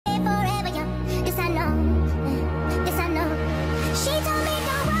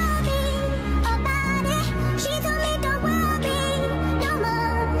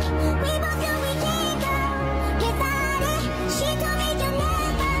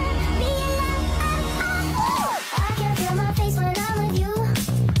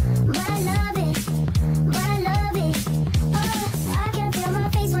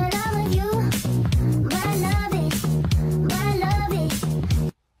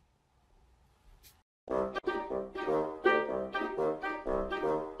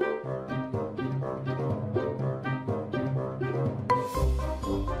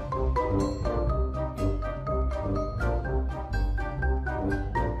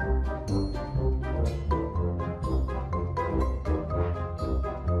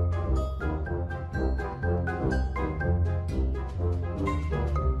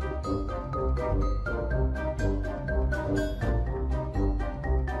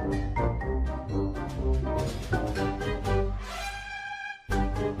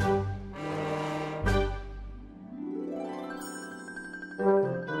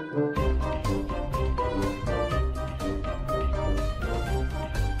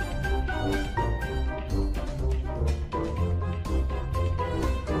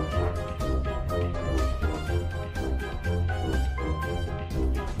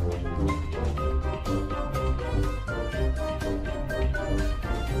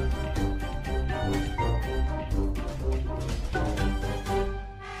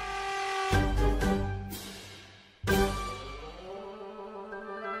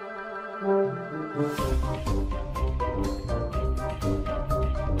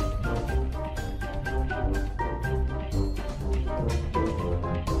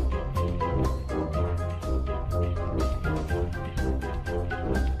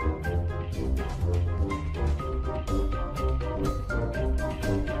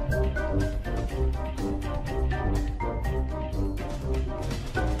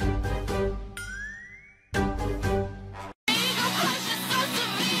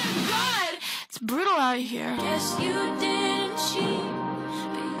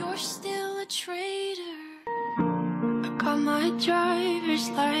my driver's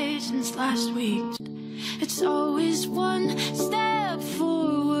license last week. It's always one step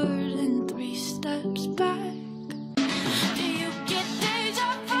forward and three steps back. Do you get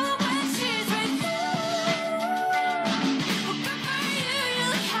deja vu when she's with you? Well, good for you, you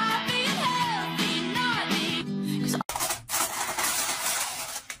look happy and healthy, not me. 'Cause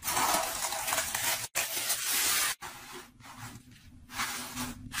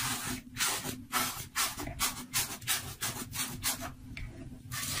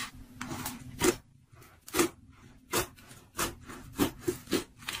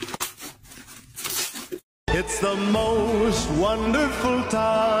it's the most wonderful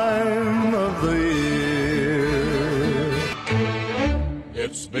time of the year.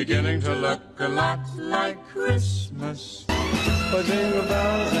 It's beginning to look a lot like Christmas. Oh, jingle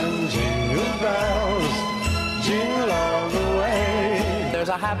bells and jingle bells, jingle all the way. There's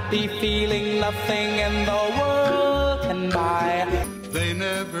a happy feeling nothing in the world can buy. They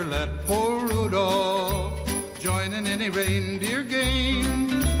never let poor Rudolph join in any reindeer game.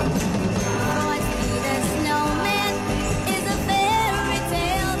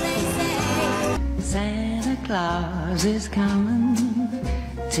 Santa Claus is coming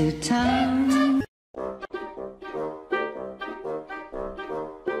to town.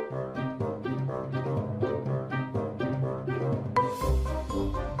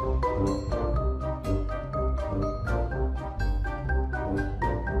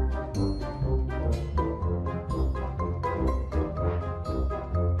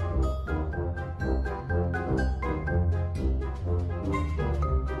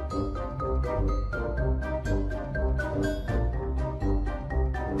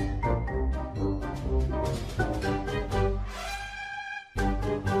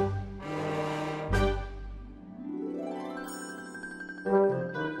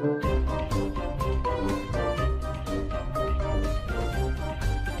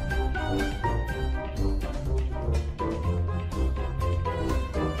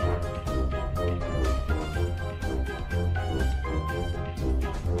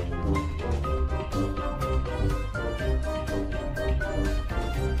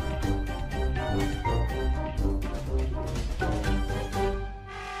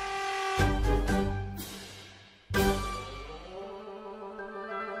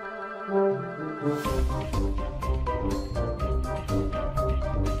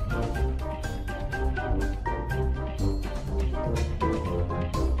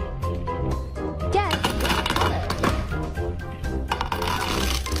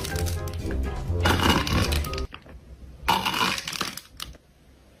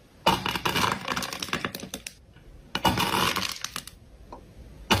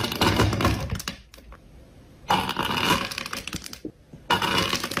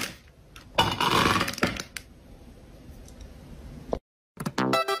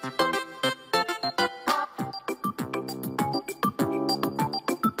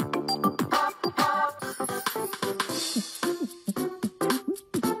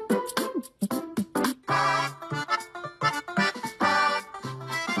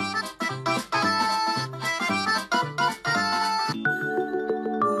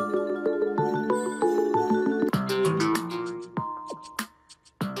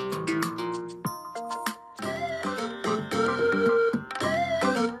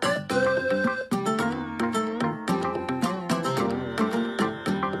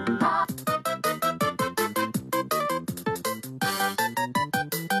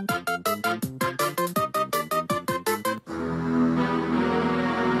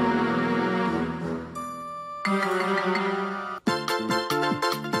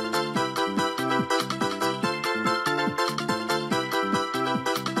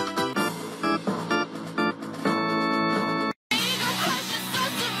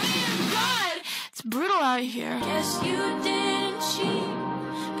 Here. Guess you didn't cheat,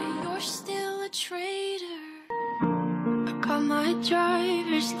 but you're still a traitor. I got my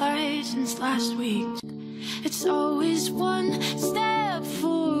driver's license last week. It's always one step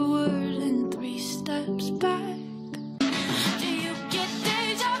forward and three steps back. Do you get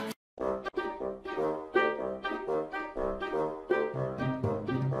deja vu?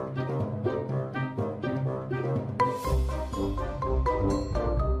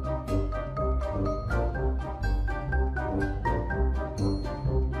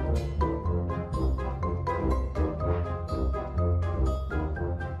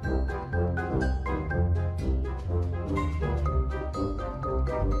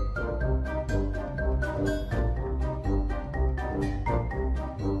 Thank you.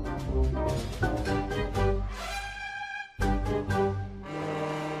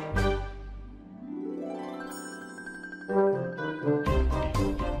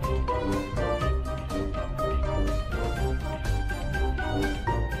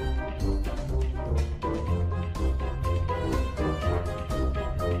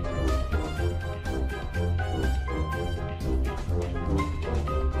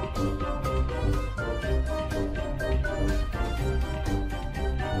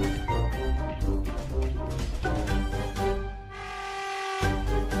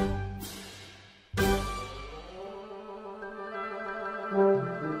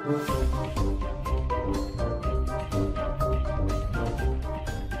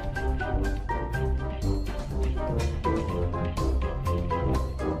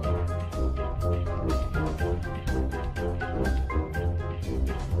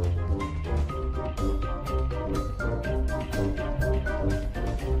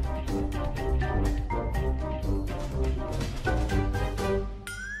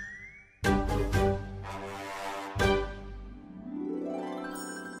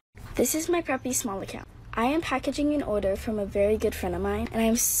 This is my preppy small account. I am packaging an order from a very good friend of mine, and I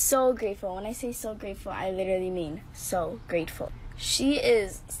am so grateful. When I say so grateful, I literally mean so grateful. She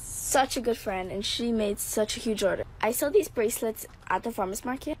is such a good friend, and she made such a huge order. I saw these bracelets at the farmer's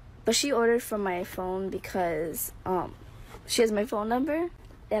market, but she ordered from my phone because she has my phone number,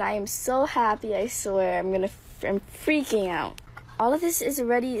 and I am so happy. I swear, I'm freaking out. All of this is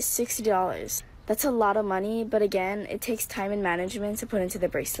already $60. That's a lot of money, but again, it takes time and management to put into the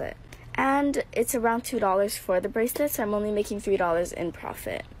bracelet. And it's around $2 for the bracelet, so I'm only making $3 in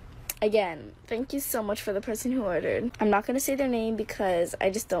profit. Again, thank you so much for the person who ordered. I'm not going to say their name because I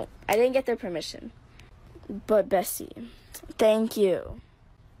didn't get their permission. But Bessie, thank you.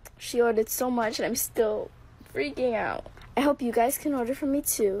 She ordered so much and I'm still freaking out. I hope you guys can order from me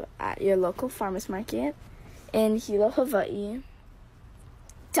too at your local farmer's market in Hilo, Hawaii.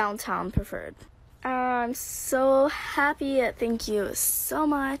 Downtown preferred. I'm so happy. Thank you so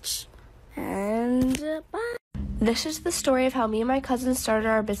much. And bye. This is the story of how me and my cousin started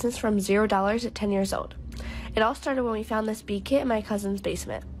our business from $0 at 10 years old. It all started when we found this bead kit in my cousin's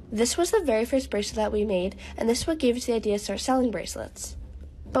basement. This was the very first bracelet that we made, and this is what gave us the idea to start selling bracelets.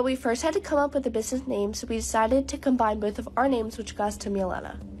 But we first had to come up with a business name, so we decided to combine both of our names, which got us to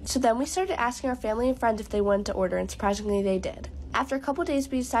Milena. So then we started asking our family and friends if they wanted to order, and surprisingly they did. After a couple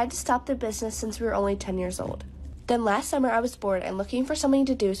days, we decided to stop the business since we were only 10 years old. Then last summer, I was bored and looking for something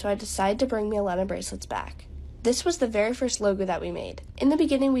to do, so I decided to bring Milena bracelets back. This was the very first logo that we made. In the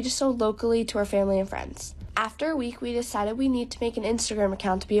beginning, we just sold locally to our family and friends. After a week, we decided we need to make an Instagram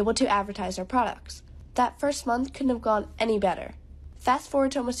account to be able to advertise our products. That first month couldn't have gone any better. Fast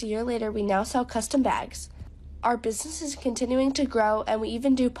forward to almost a year later, we now sell custom bags. Our business is continuing to grow, and we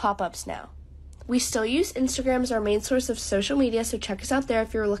even do pop-ups now. We still use Instagram as our main source of social media, so check us out there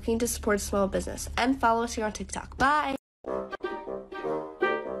if you're looking to support a small business. And follow us here on TikTok. Bye!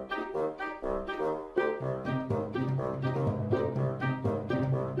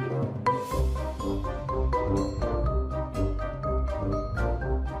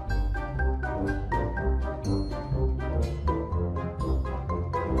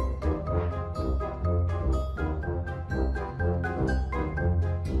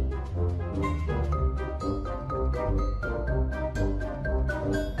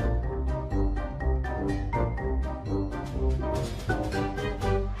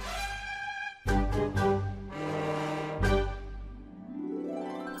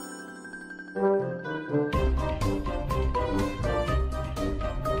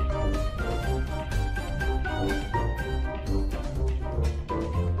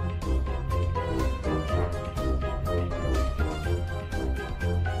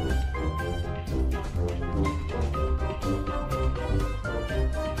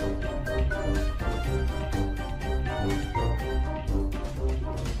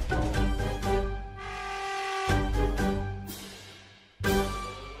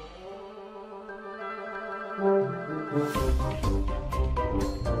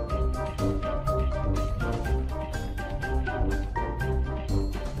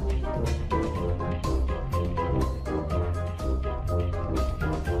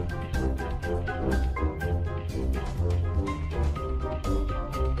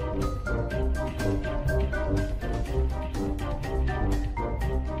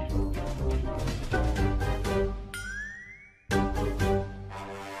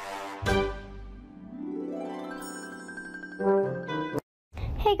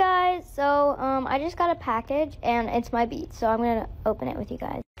 Hey guys, so I just got a package and it's my bead, so I'm gonna open it with you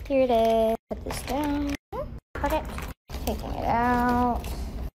guys. Here it is. Put this down. Cut it. Taking it out.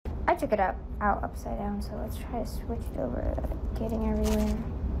 I took it out upside down, so let's try to switch it over. Getting everywhere.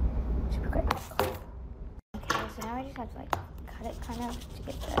 Super quick. Okay, so now I just have to like cut it kind of to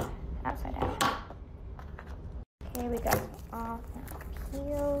get the outside out. Okay, we got some off. Now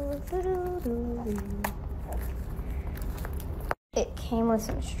peel. It came with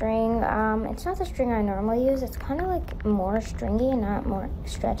some string. It's not the string I normally use. It's kind of like more stringy and not more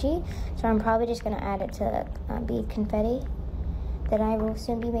stretchy. So I'm probably just going to add it to bead confetti that I will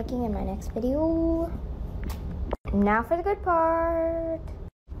soon be making in my next video. Now for the good part.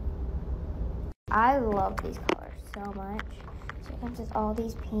 I love these colors so much. So comes with all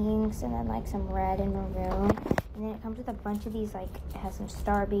these pinks and then like some red and maroon. And then it comes with a bunch of these, like it has some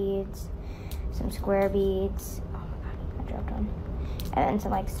star beads, some square beads. Oh my god, I dropped one. And then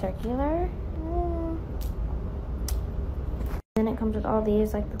some like circular. Then it comes with all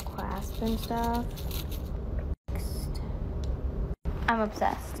these, like the clasps and stuff. Next. I'm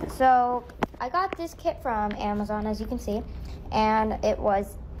obsessed. So I got this kit from Amazon, as you can see, and it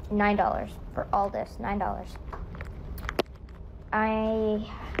was $9 for all this. $9.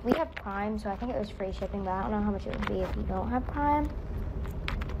 We have Prime, so I think it was free shipping, but I don't know how much it would be if you don't have Prime.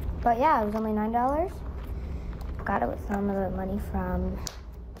 But yeah, it was only $9. Got it with some of the money from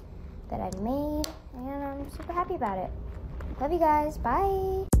that I made, and I'm super happy about it. Love you guys.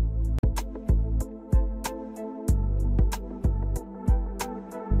 Bye.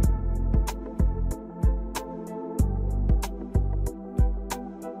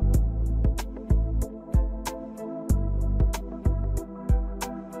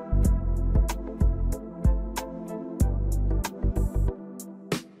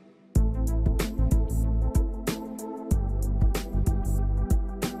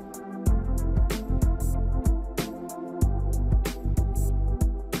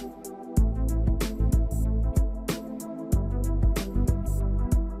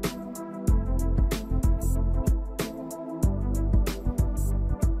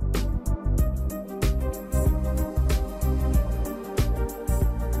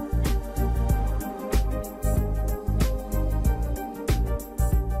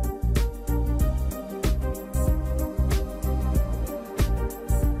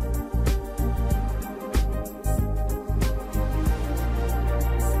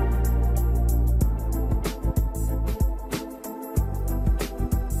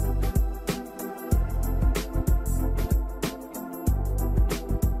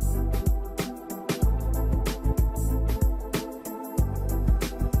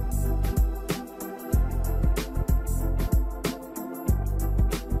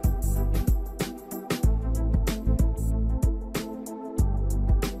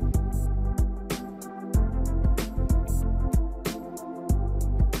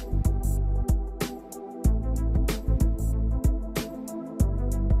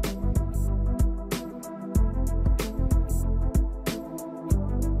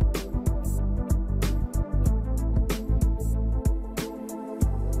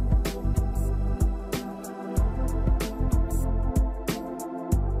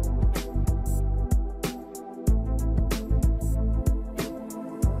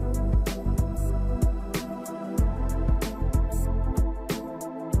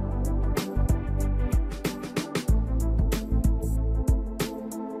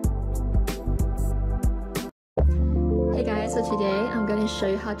 So today I'm going to show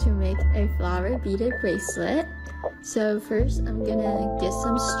you how to make a flower beaded bracelet. So first I'm going to get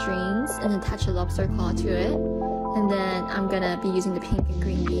some strings and attach a lobster claw to it. And then I'm going to be using the pink and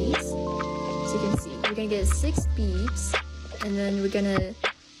green beads. So you can see, we're going to get 6 beads. And then we're going to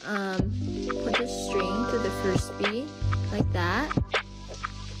put the string to the first bead, like that.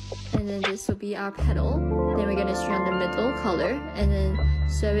 And then this will be our petal. Then we're going to string on the middle color and then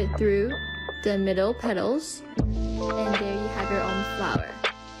sew it through the middle petals. And there you have your own flower.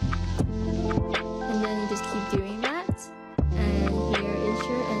 And then you just keep doing that. And here is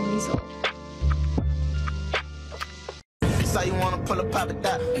your end result. So you wanna pull a pop it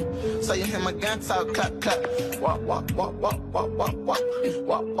that. So you hear my gun talk, clap, clap. Walk, walk, walk, walk, walk, walk, walk.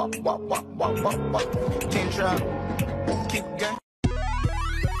 Walk, walk, walk, walk, walk, walk, walk. Can't drop. Keep going.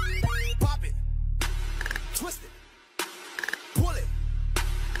 Pop it. Twist it. Pull it.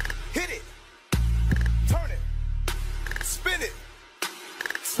 Hit it. Turn it. Spin it.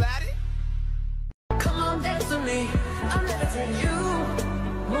 Slide it. Come on, dance with me. I'm letting you.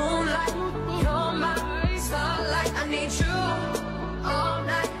 Moonlight, you're my starlight. I need you all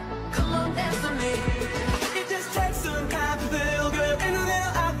night. Come on, dance with me. It just takes some time, little girl, and a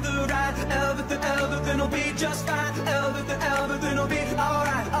little out the right. Everything will be just fine. Everything will be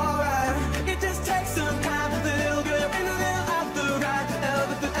alright, alright. It just takes some time, little girl, and a little out the right.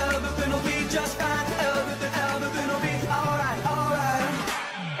 Everything will be just fine. Everything will be alright, alright.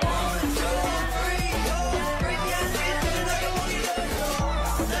 1, 2, 3,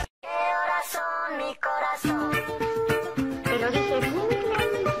 Mi corazón. Te lo dije muy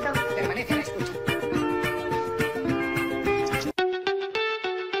clarito. Permanece a la escucha.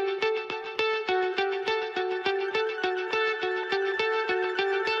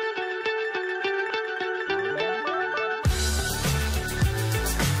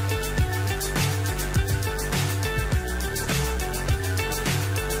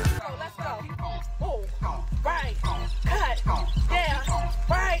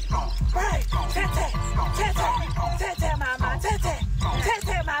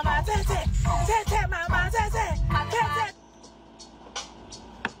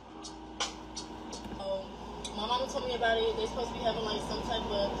 told me about it. They're supposed to be having like some type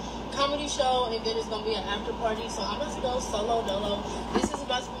of comedy show, and then it's gonna be an after party. So I'm about to go solo dolo. This is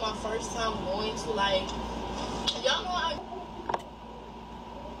about to be my first time going to like, y'all know I.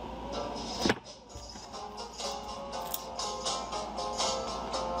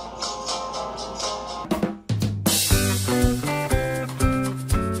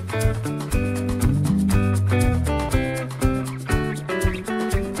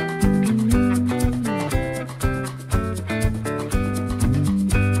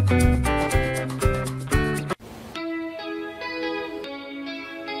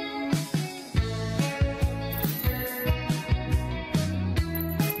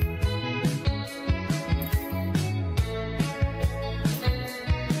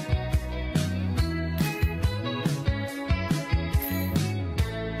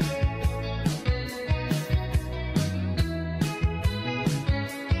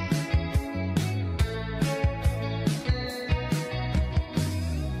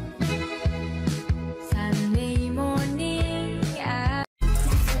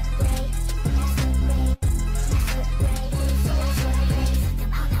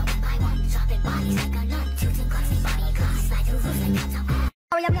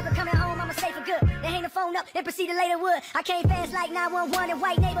 I'm never coming home, I'ma stay for good. They hang the phone up and proceed to lay the wood. I came fast like 911 in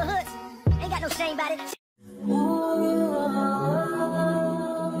white neighborhoods. Ain't got no shame about it.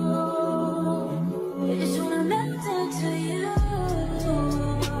 Just wanna melt into you.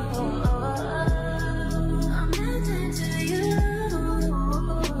 I'm melting to you.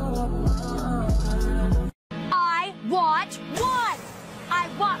 I want one. I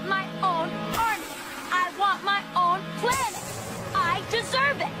want my own army. I want my own planet. I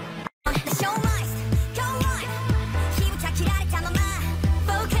deserve it. The show must go on.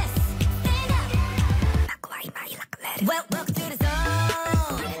 Focus. Stand up. Well, welcome to the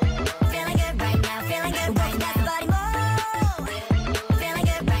zone. Feeling good right now. Feeling good right now. Everybody move. Feeling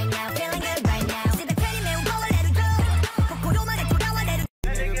good right now. Feeling good right now. See the credit man, roll, let it go.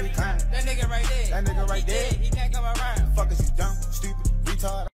 That nigga right there. That nigga right there. He can't come around. Fuck is you dumb, stupid,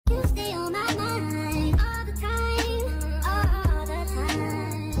 retard. You stay on my mind all the time. All the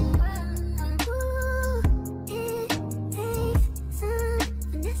time. Ooh, it takes some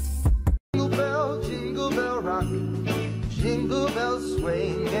finesse. Jingle bell rock. Jingle bells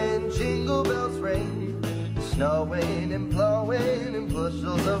swing and jingle bells ring. Snowing and blowing and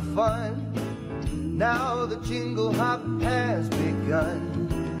bushels of fun. Now the jingle hop has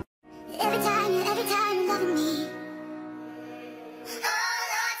begun. Every time you're loving me. Oh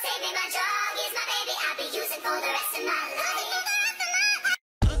Lord, take me, my drug is my baby. I'll be using for the rest of my life.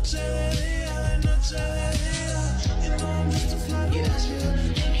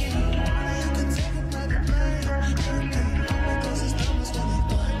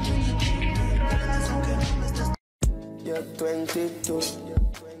 You're 22.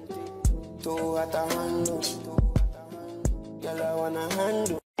 Two at the handle. Girl, I wanna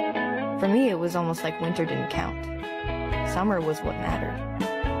handle. For me, it was almost like winter didn't count. Summer was what mattered.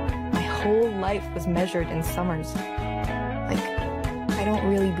 My whole life was measured in summers. Like, I don't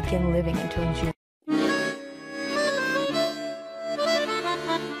really begin living until June.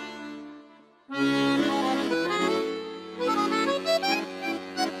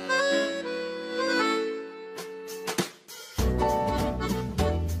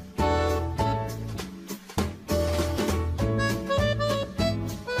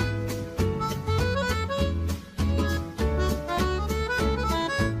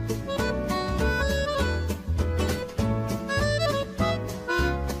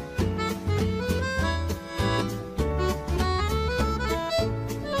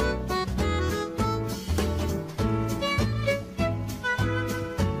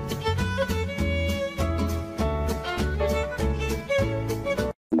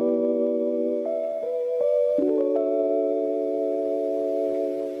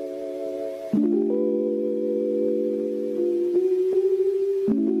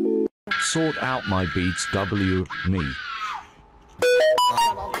 Sort out my beats, W, me.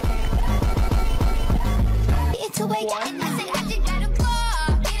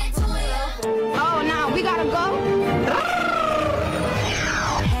 Oh, now we gotta go.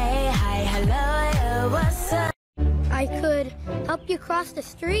 Hey, hi, hello, what's up? I could help you cross the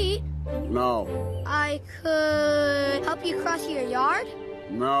street. No. I could help you cross your yard.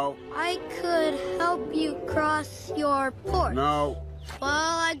 No. I could help you cross your porch. No. Well,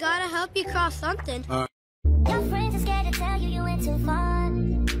 I gotta help you cross something. Your friends are scared to tell you you went too far.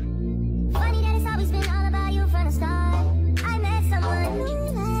 Funny that it's always been all about you from the start. I met someone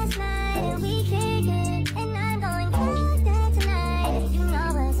new last night and we kicked it. And I'm going back there tonight. You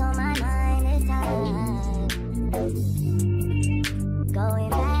know what's on my mind this time.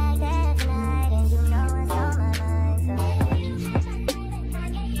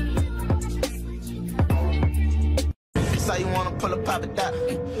 pop it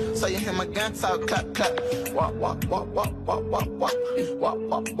that. So you hear my gun talk, clap, clap. Walk, walk, walk, walk, walk, walk, walk. Walk,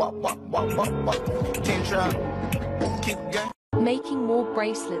 walk, walk, walk, walk, walk, walk. King Trap, keep going. Making more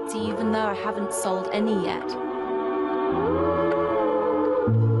bracelets even though I haven't sold any yet.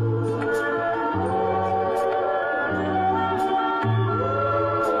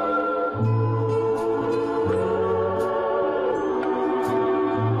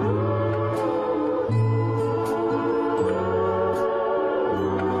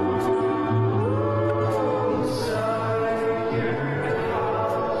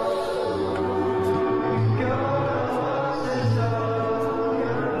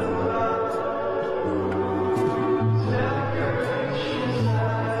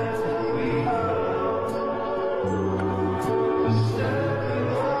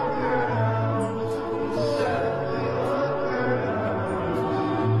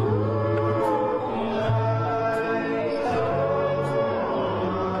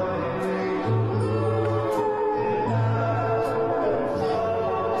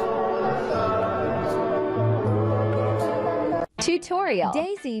 Tutorial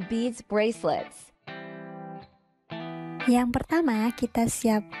Daisy Beads Bracelets. Yang pertama, kita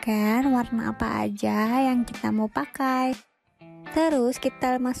siapkan warna apa aja yang kita mau pakai. Terus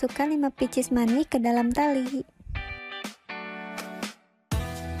kita masukkan 5 pieces manik ke dalam tali.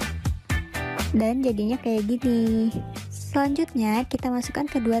 Dan jadinya kayak gini. Selanjutnya kita masukkan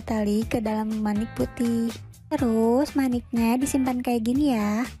kedua tali ke dalam manik putih. Terus maniknya disimpan kayak gini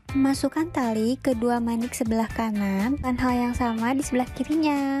ya. Masukkan tali kedua manik sebelah kanan dan hal yang sama di sebelah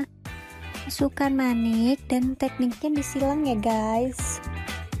kirinya. Masukkan manik dan tekniknya disilang ya guys.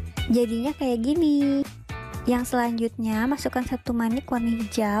 Jadinya kayak gini. Yang selanjutnya masukkan satu manik warna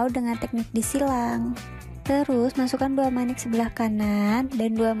hijau dengan teknik disilang. Terus masukkan 2 manik sebelah kanan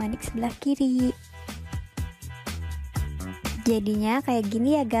dan 2 manik sebelah kiri. Jadinya kayak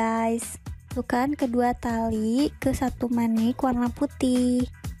gini ya guys. Masukkan kedua tali ke satu manik warna putih.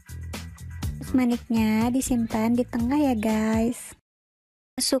 Terus maniknya disimpan di tengah ya guys.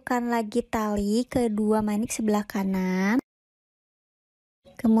 Masukkan lagi tali ke 2 manik sebelah kanan.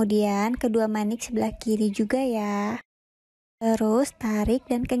 Kemudian kedua manik sebelah kiri juga ya. Terus tarik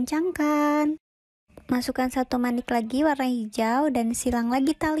dan kencangkan. Masukkan satu manik lagi warna hijau dan silang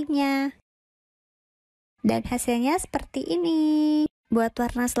lagi talinya. Dan hasilnya seperti ini. Buat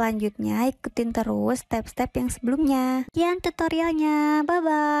warna selanjutnya, ikutin terus step-step yang sebelumnya. Sekian tutorialnya,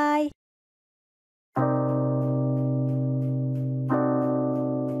 bye-bye.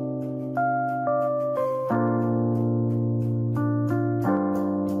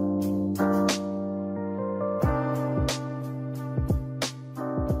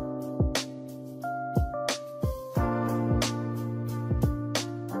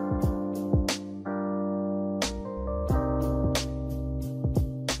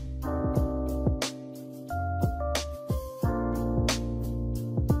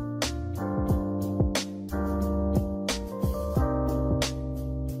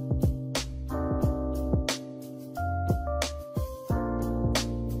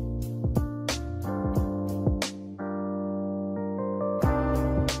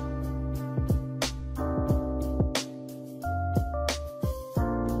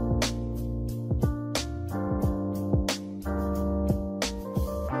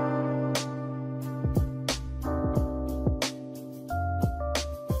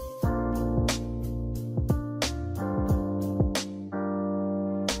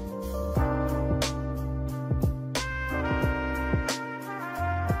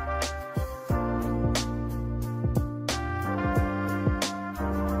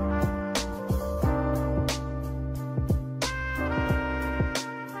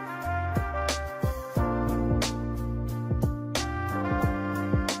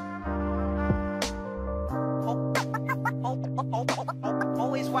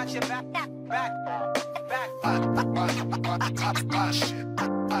 Always watch your back.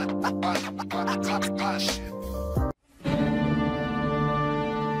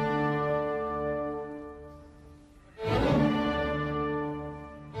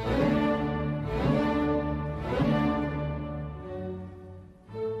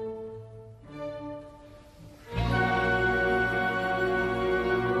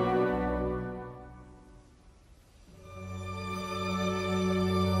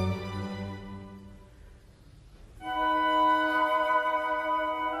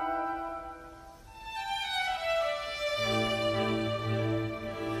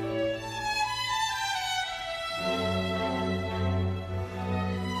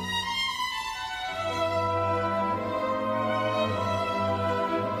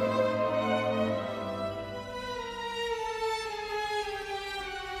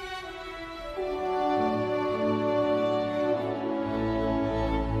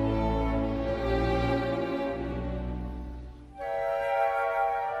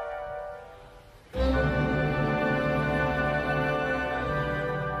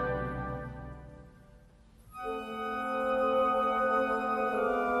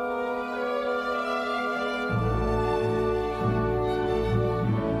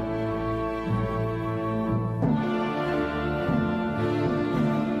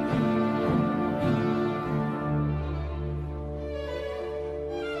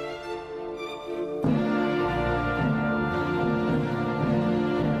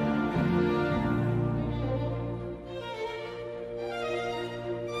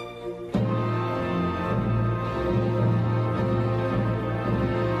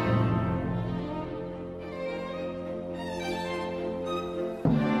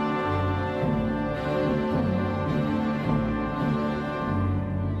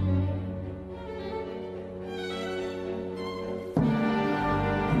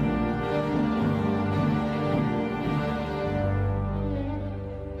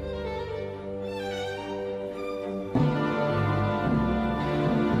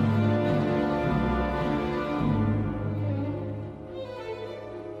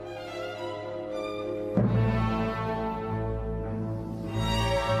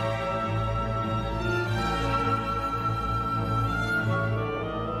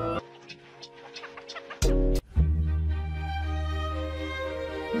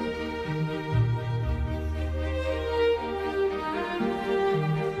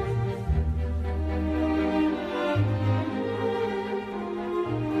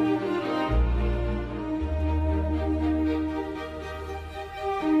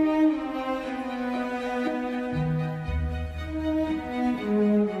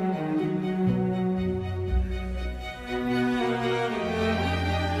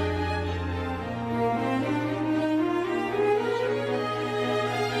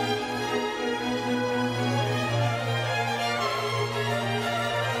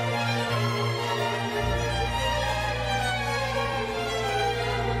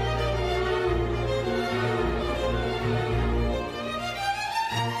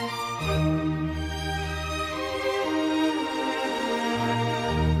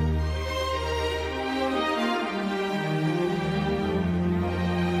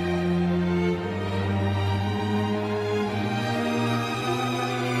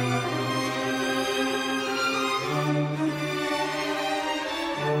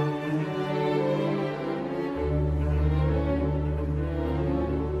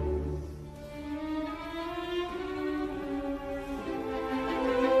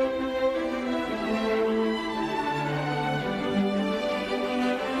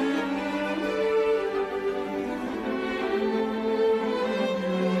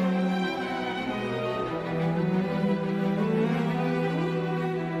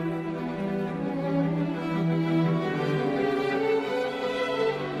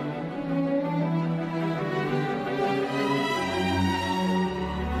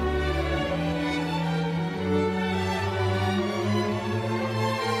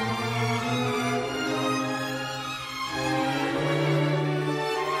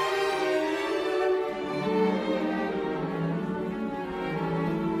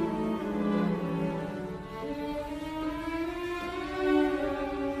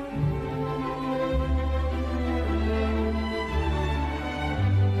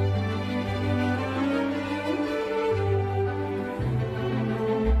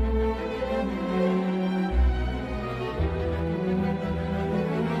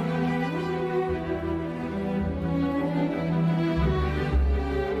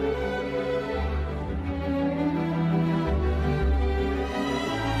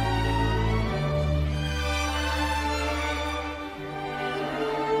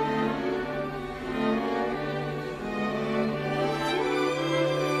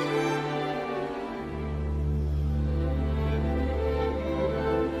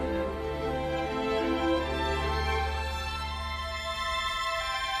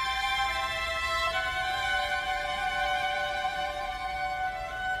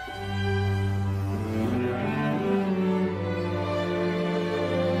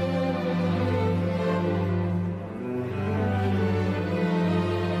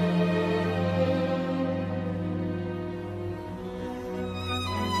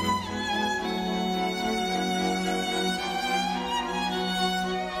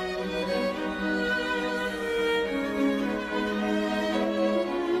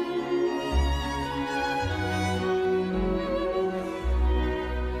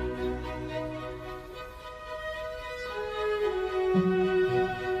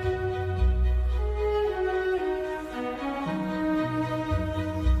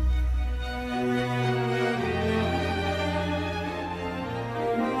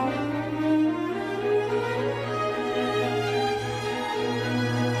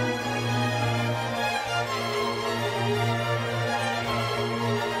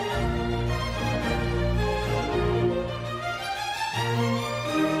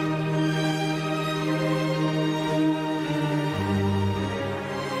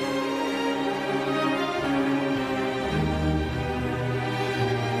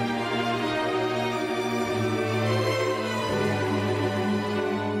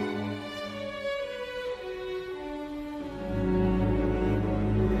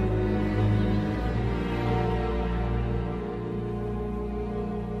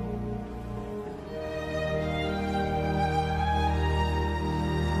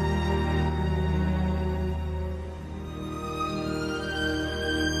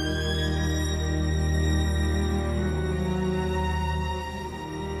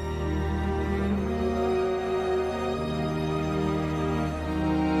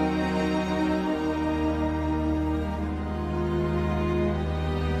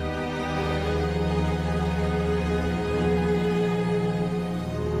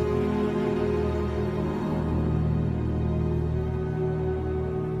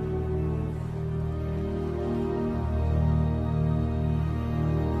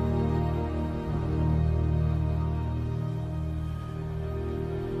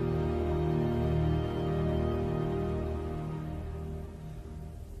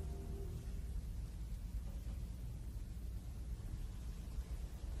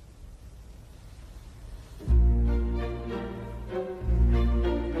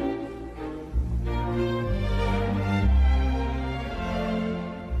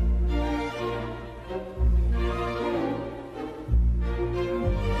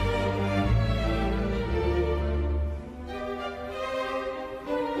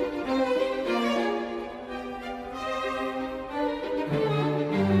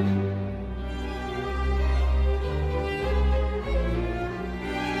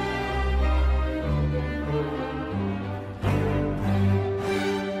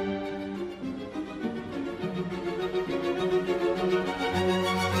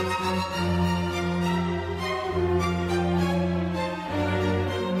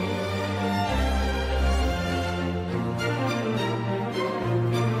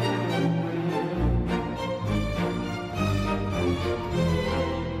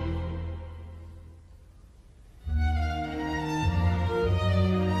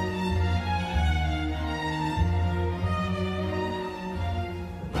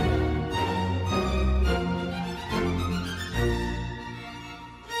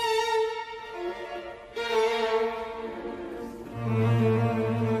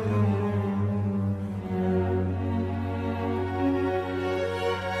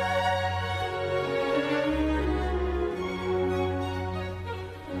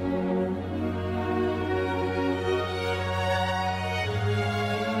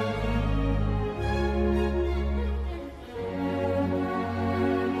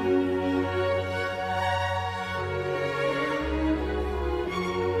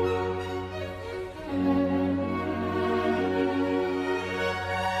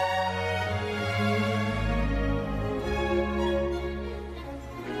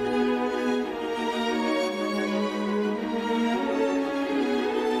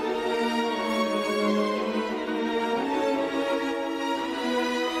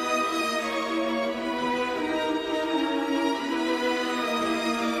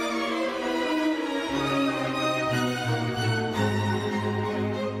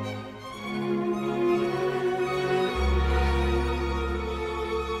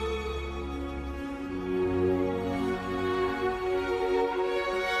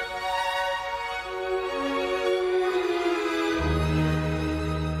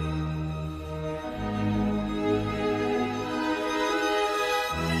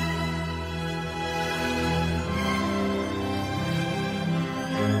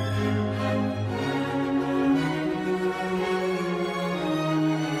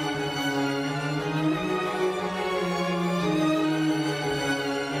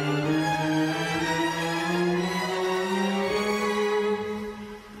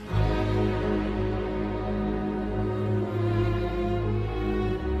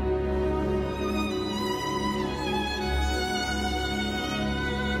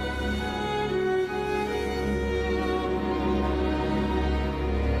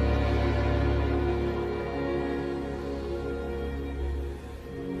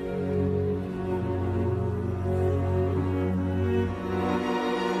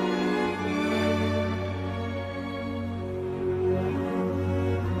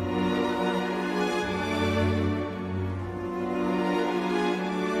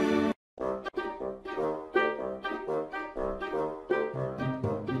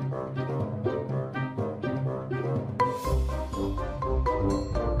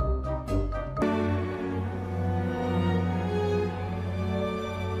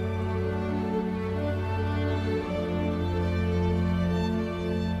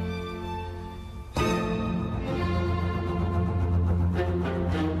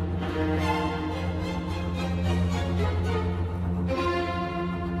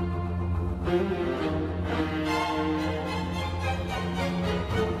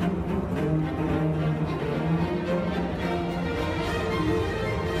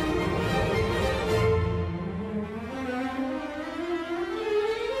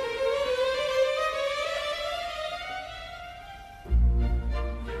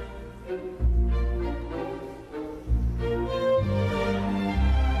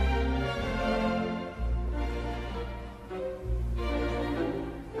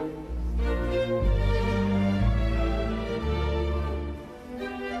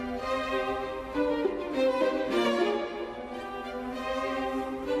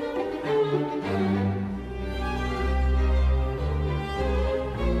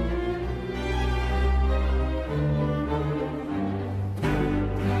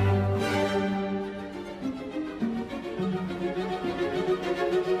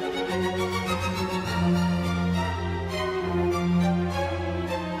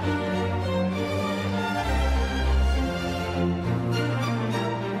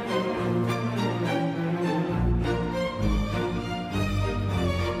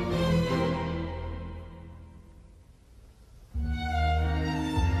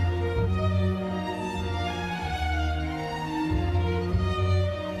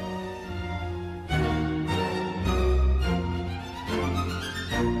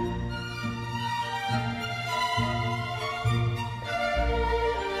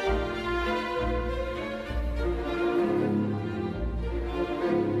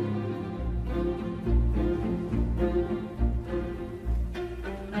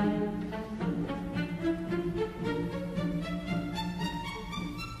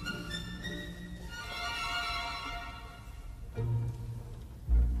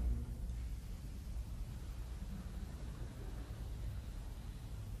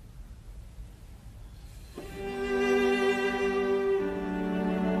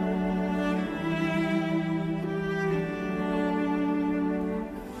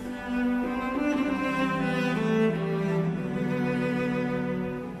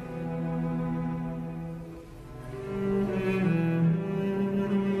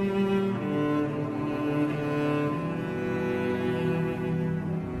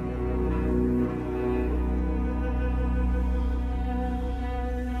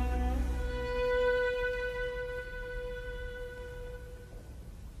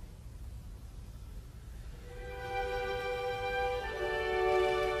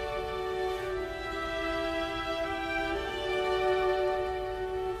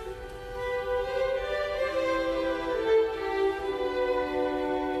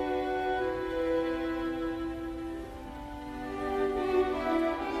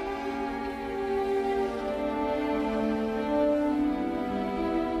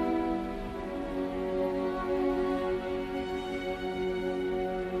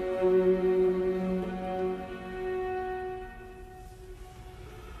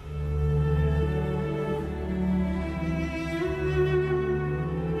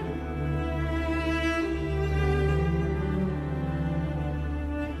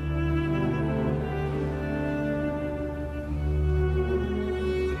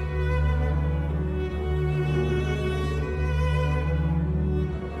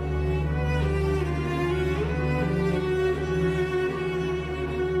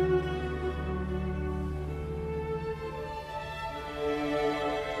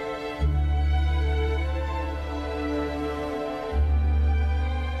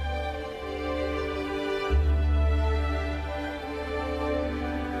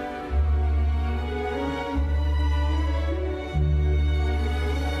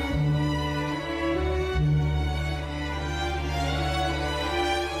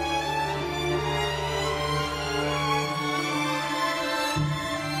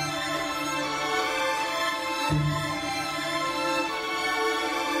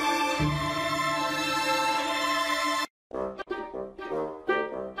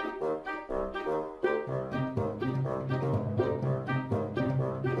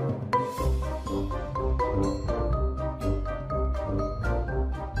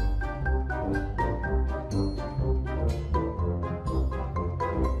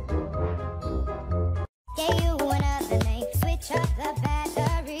 Yeah, you went up and they switch up the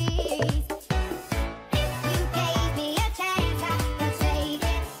batteries. If you gave me a chance, I would take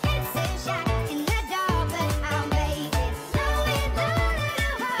it. It's a shot in the dark, but I'll make it. So it's all in the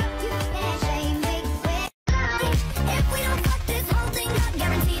heart, you can't shame me with. If we don't fuck this whole thing up,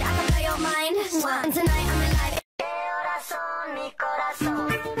 guaranteed I can play your mind. And tonight I'm alive. Corazón, mi corazón.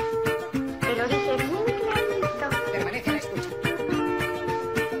 Pero dije muy clarito. Permanece a la escucha.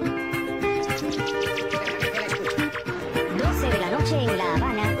 12 de la noche en La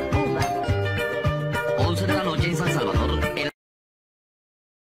Habana, Cuba. 11 de la noche en San Salvador.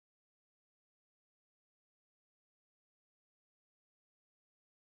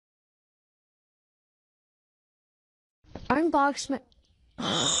 Unbox my...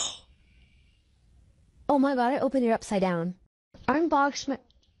 Oh my god, I opened it upside down. Unbox my...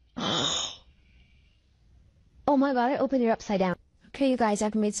 Oh my god, I opened it upside down. Okay, you guys,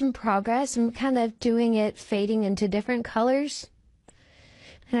 I've made some progress. I'm kind of doing it fading into different colors.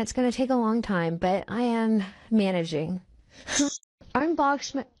 And it's going to take a long time, but I am managing.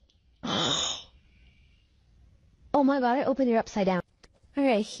 Unbox my... Oh my god, I opened it upside down.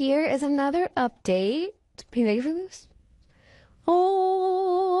 Alright, here is another update. Are you ready for this? Oh,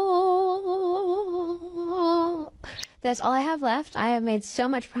 that's all I have left. I have made so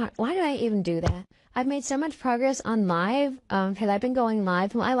much why did I even do that? I've made so much progress on live, because I've been going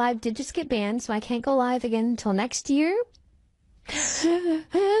live. My live did just get banned, so I can't go live again until next year.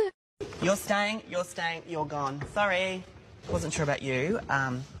 You're staying, you're gone. Sorry. Wasn't sure about you, but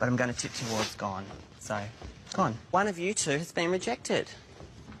I'm going to tip towards gone. So, gone. One of you two has been rejected.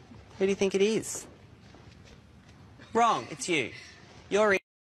 Who do you think it is? Wrong, it's you. You're in.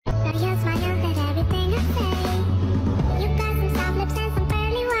 Here's my outfit, everything I say. You got some soft lips and some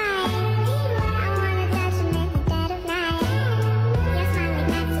pearly white. I wanna touch them in the dead of night. Your smiling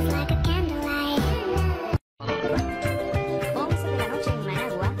lips is like a candlelight. 11 de la noche en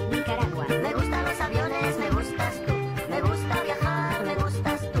Managua, Nicaragua. Me gustan los aviones, me gustas tú. Me gusta viajar, me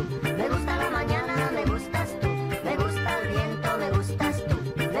gustas tú. Me gusta la mañana, me gustas tú. Me gusta el viento, me gustas tú.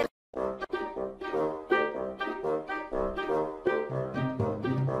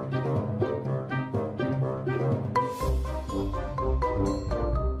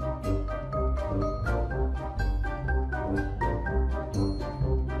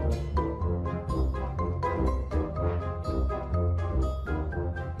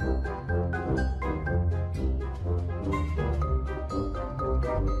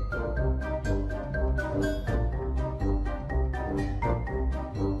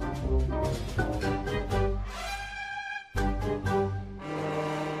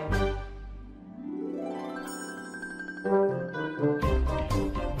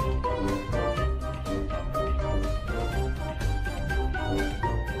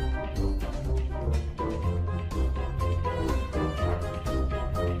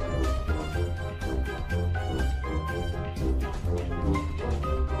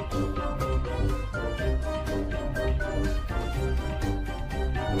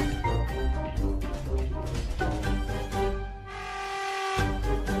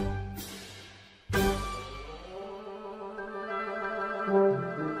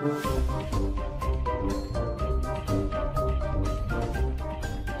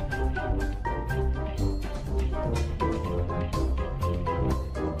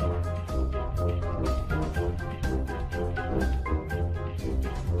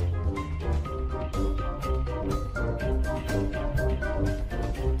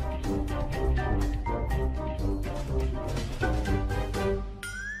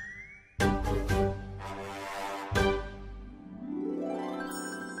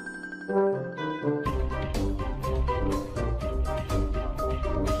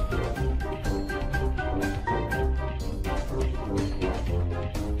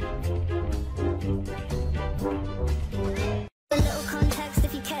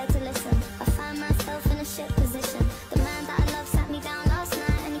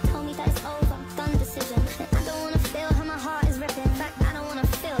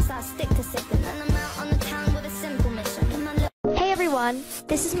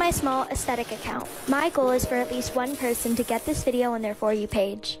 This is my small aesthetic account. My goal is for at least one person to get this video on their For You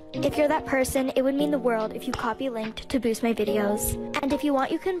page. If you're that person, it would mean the world if you copy linked to boost my videos. And if you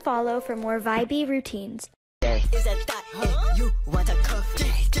want, you can follow for more vibey routines. Is that you want a cuff?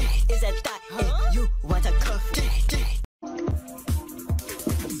 Is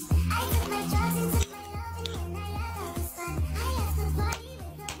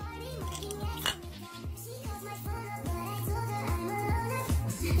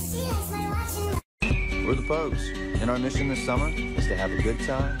We're the Pogues, and our mission this summer is to have a good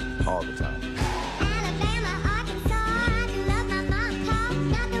time all the time.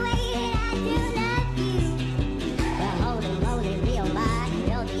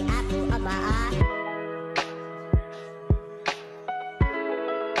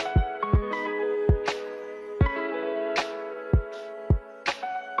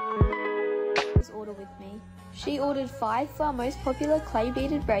 Order with me. She ordered 5 for our most popular clay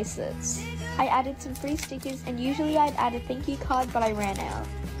beaded bracelets. I added some free stickers, and usually I'd add a thank you card, but I ran out.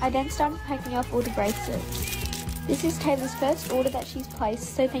 I then started packing up all the bracelets. This is Taylor's first order that she's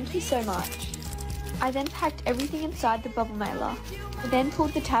placed, so thank you so much. I then packed everything inside the bubble mailer. I then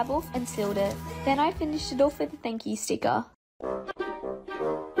pulled the tab off and sealed it. Then I finished it off with a thank you sticker.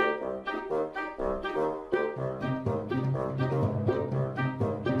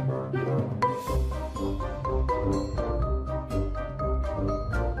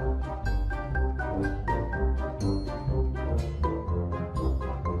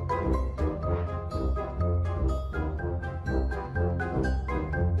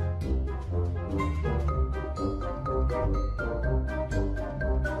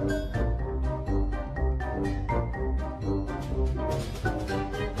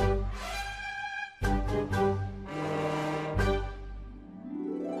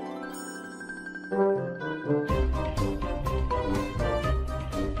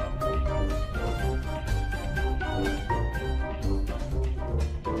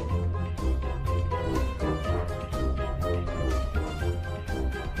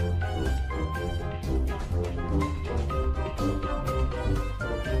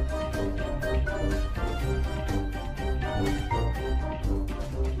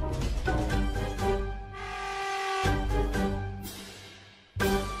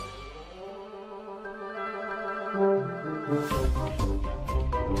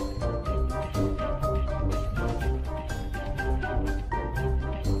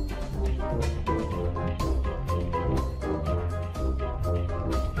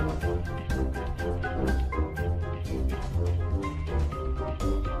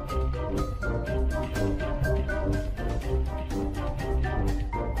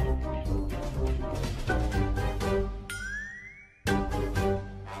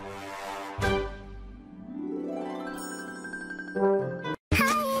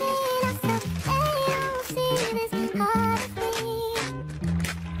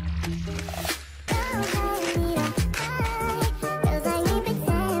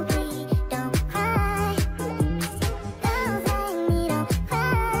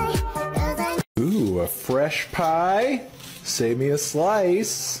 A fresh pie. Save me a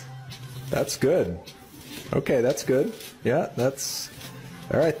slice. That's good. Okay, that's good. Yeah, that's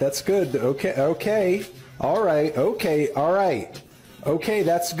all right. That's good. Okay, okay. All right. Okay, all right. Okay,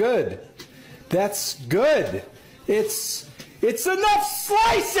 that's good. That's good. It's enough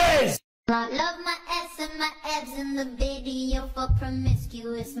slices. I love my ass and my abs in the video for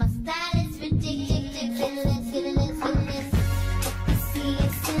promiscuous. My style is ridiculous. See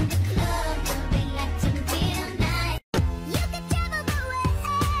us in the club, but we like to feel nice. You can travel the world,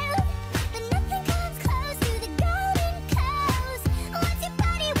 but nothing comes close to the golden coast. Once you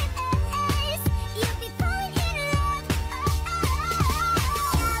party with us, you'll be falling in love.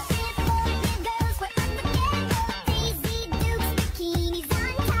 Out there for your girls, we're unforgettable. Daisy Dukes, bikinis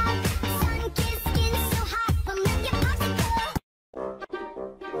on top. Sun-kissed skin so hot, we'll make your popsicle.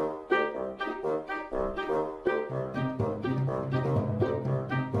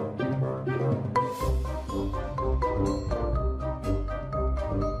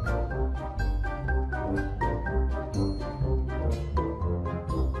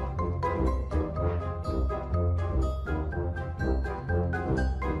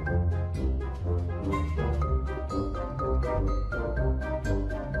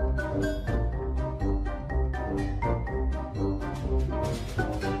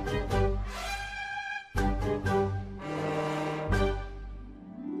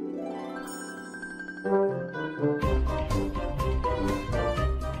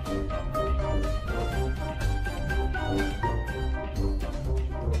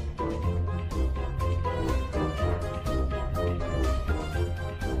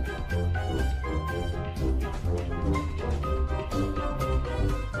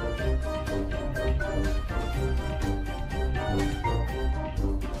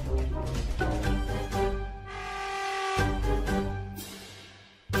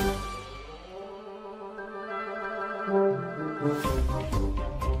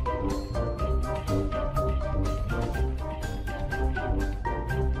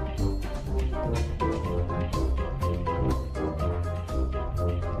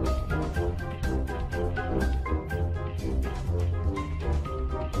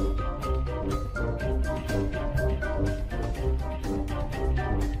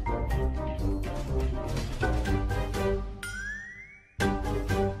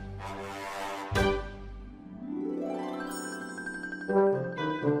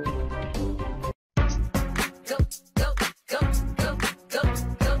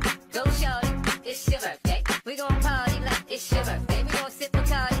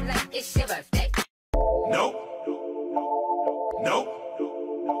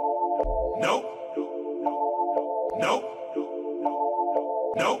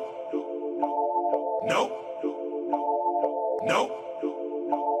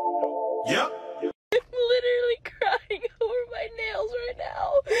 Yep. I'm literally crying over my nails right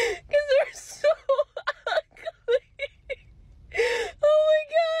now because they're so ugly. Oh my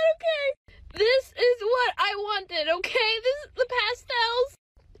god, okay. This is what I wanted, okay? This is the pastels,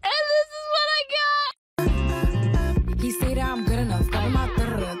 and this is what I got. He say that I'm good enough, cover my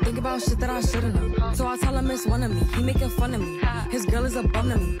think about shit that I shouldn't know. So I tell him it's one of me, he making fun of me. His girl is a bum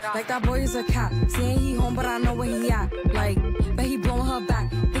to me, like that boy is a cat. Saying he home, but I know where he at. Like, bet he blowing her back.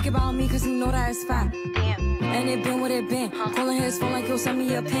 Think about me, cause he know that it's fat. Damn. And it been what it been. Calling his phone like he'll send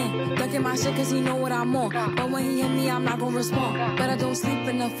me a pin. Ducking my shit cause he know what I'm on. But when he hit me, I'm not gonna respond. But I don't sleep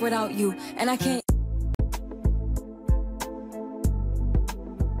enough without you, and I can't.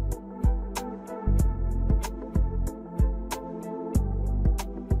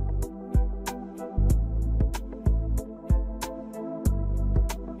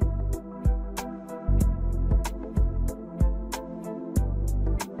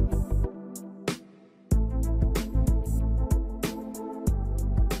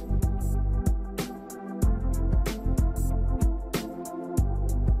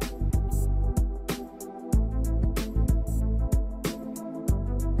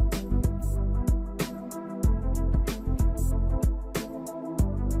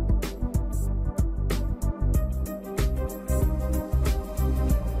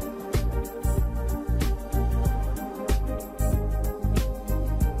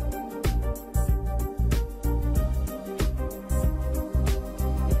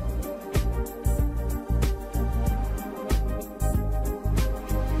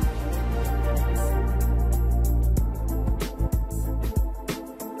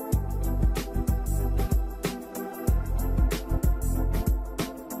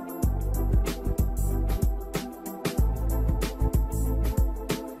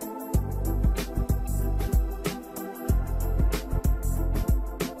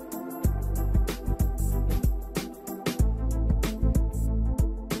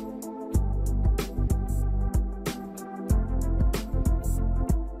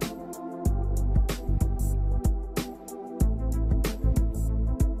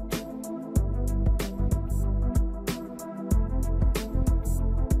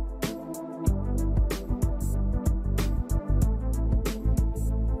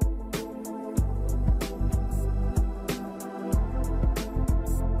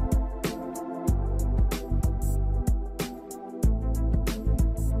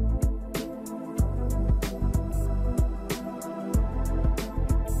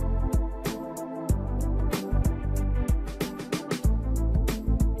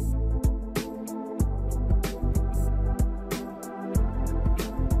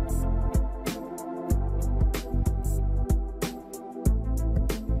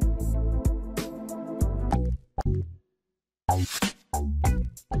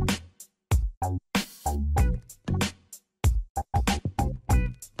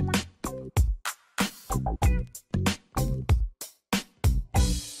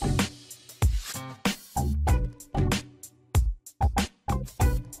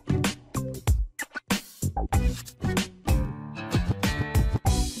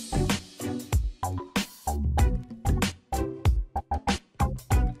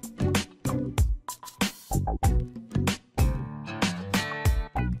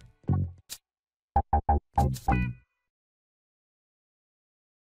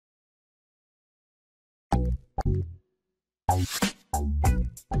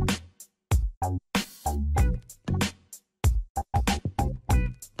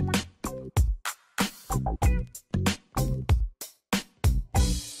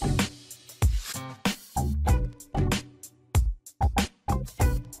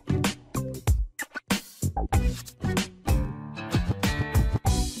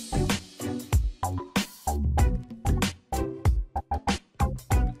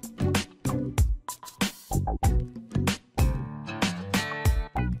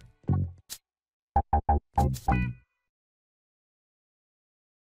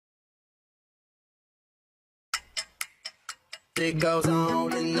 It goes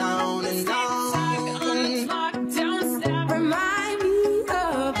on and on and on. Remind me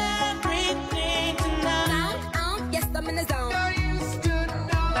of everything tonight. Yes, I'm in the zone.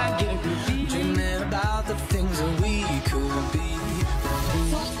 Dreaming about the things that we could be.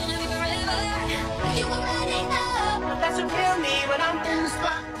 You already know. That should kill me when I'm in the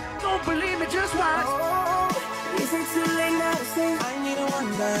spot. Don't believe me, just watch. Oh, is it too late now to say I need a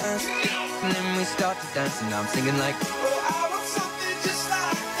one dance? And then we start to dance and I'm singing like, oh, I want something just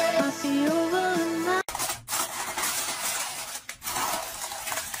like that. I'll be over now.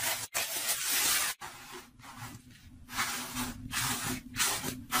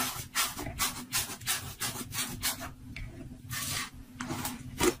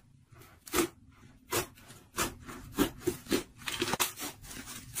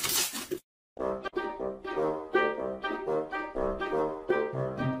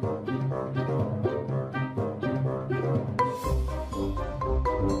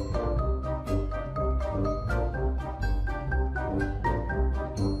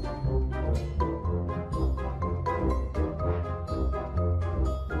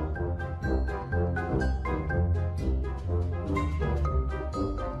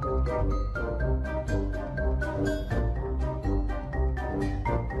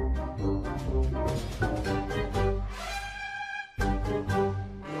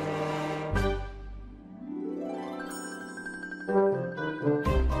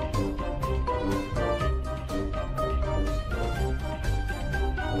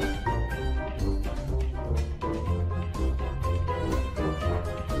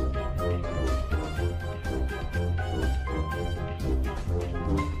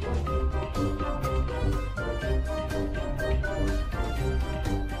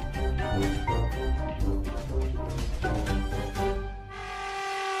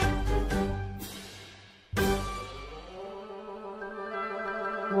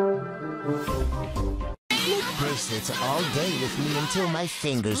 bracelets all day with me until my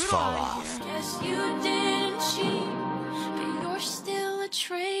fingers fall off. Guess you didn't cheat, but you're still a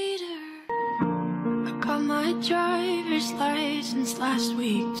traitor. I got my driver's license last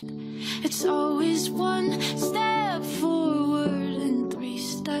week. It's always one step forward and 3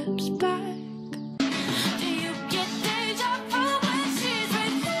 steps back. Do you get deja vu when she's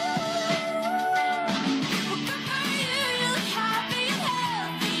with you? Well, good for you, you look happy and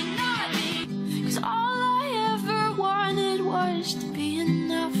healthy, not me. 'Cause all I ever wanted was to be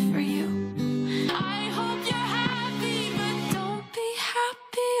enough for you. I hope you're happy, but don't be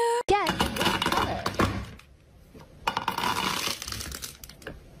happier. Guess what color?